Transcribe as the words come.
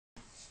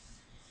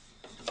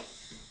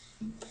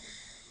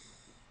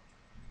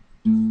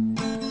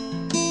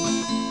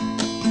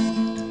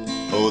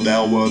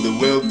there was a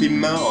wealthy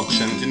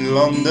merchant in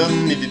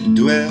London, he did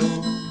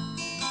dwell.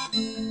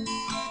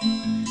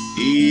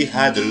 He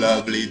had a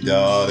lovely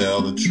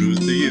daughter, the truth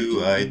to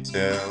you I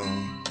tell.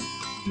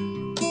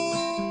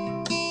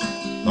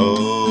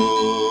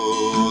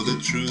 Oh, the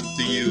truth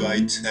to you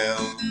I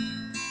tell.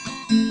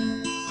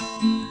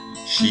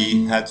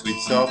 She had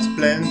sweethearts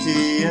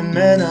plenty and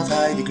men of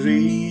high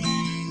degree,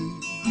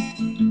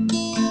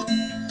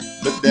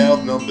 but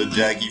there's none but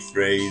Jackie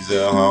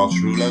Fraser, her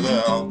true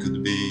lover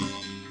could be.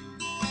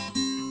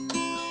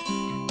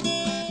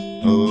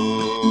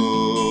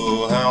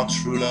 Oh, her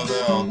true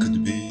lover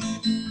could be.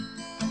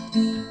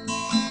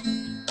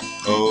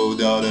 Oh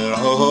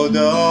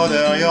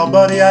daughter, your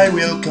body I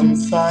will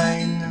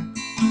confine,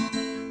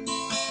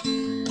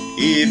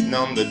 if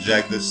none but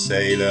Jack the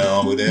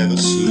sailor would ever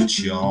suit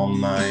your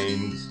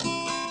mind.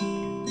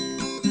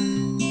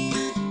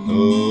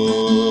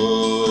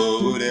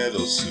 Oh, would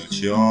ever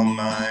suit your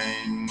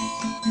mind.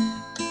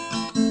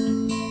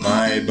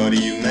 My body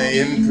you may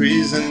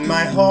imprison,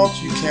 my heart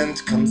you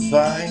can't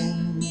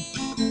confine.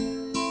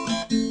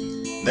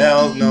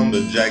 There's none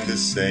but Jack the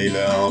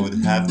sailor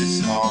would have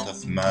this heart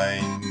of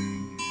mine.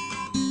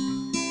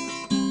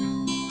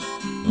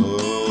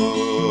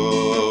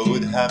 Oh,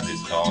 would have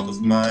this heart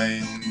of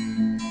mine.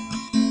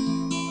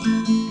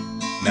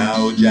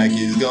 Now Jack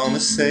is gone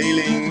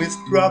a-sailing with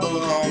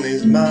trouble on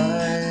his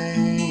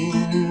mind,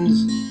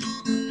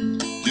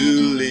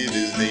 to leave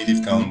his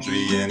native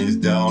country and his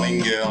darling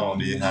girl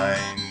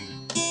behind.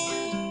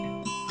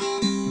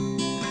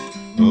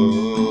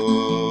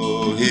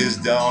 Oh, his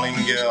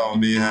darling girl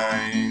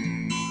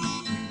behind.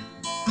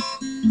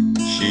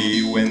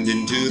 She went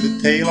into the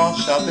tailor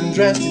shop and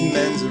dressed in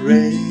men's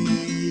array.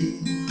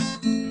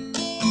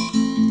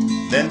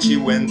 Then she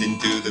went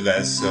into the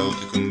vessel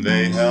to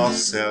convey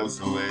herself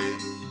away.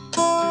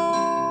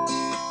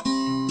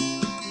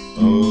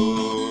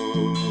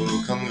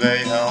 Oh,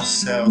 convey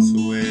herself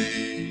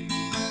away.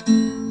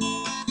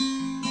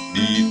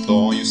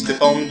 Before you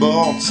step on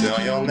board, sir,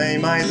 your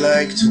name I'd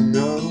like to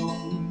know.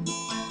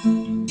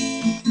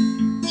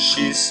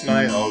 She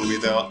smiled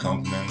with her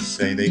countenance,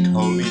 say they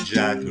call me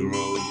Jack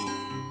Rose.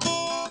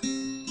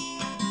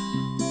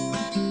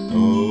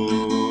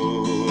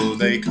 Oh,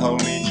 they call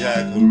me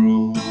Jack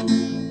Rose.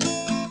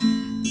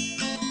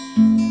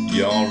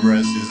 Your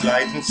breast is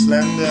light and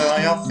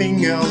slender, your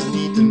fingers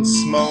neat and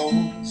small.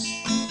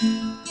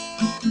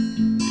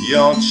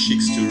 Your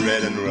cheeks too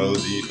red and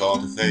rosy for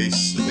to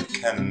face the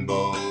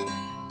cannonball.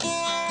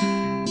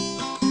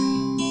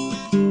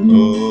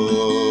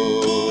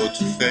 Oh,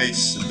 to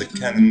face the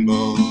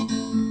cannonball.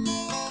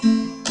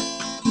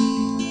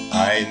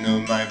 I know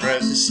my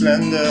breast is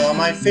slender,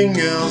 my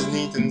fingers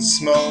neat and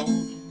small,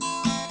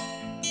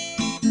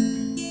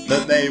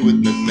 but they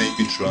would not make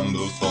me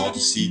tremble for to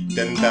see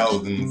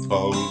 10,000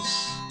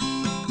 foes.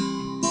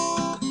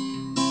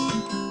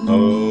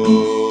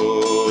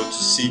 Oh, to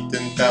see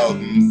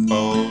 10,000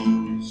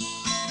 foes.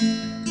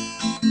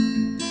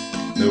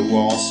 The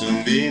war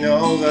soon being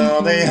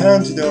over, they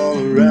hunted all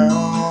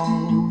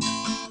around.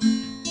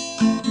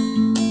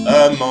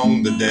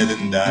 Among the dead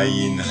and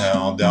dying,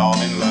 her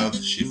darling love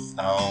she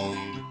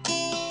found.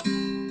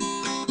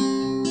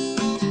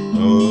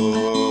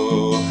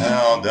 Oh,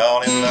 her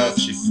darling love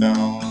she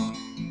found.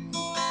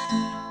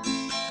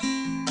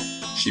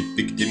 She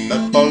picked him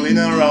up all in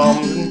her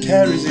arms and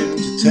carries him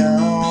to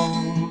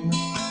town.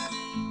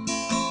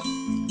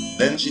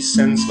 Then she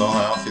sends for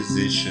her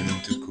physician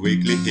to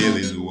quickly heal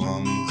his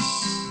wounds.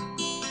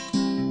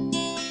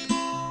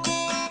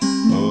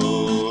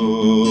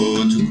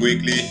 Oh, to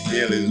quickly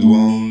heal his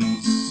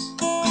wounds.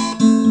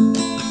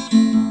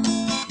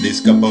 This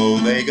couple,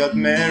 they got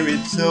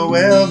married so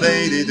well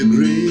they did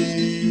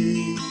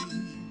agree.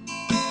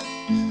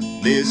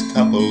 This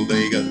couple,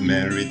 they got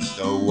married,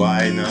 so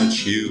why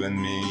not you and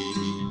me?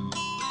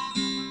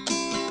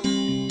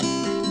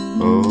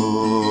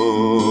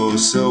 Oh,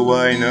 so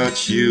why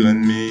not you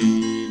and me?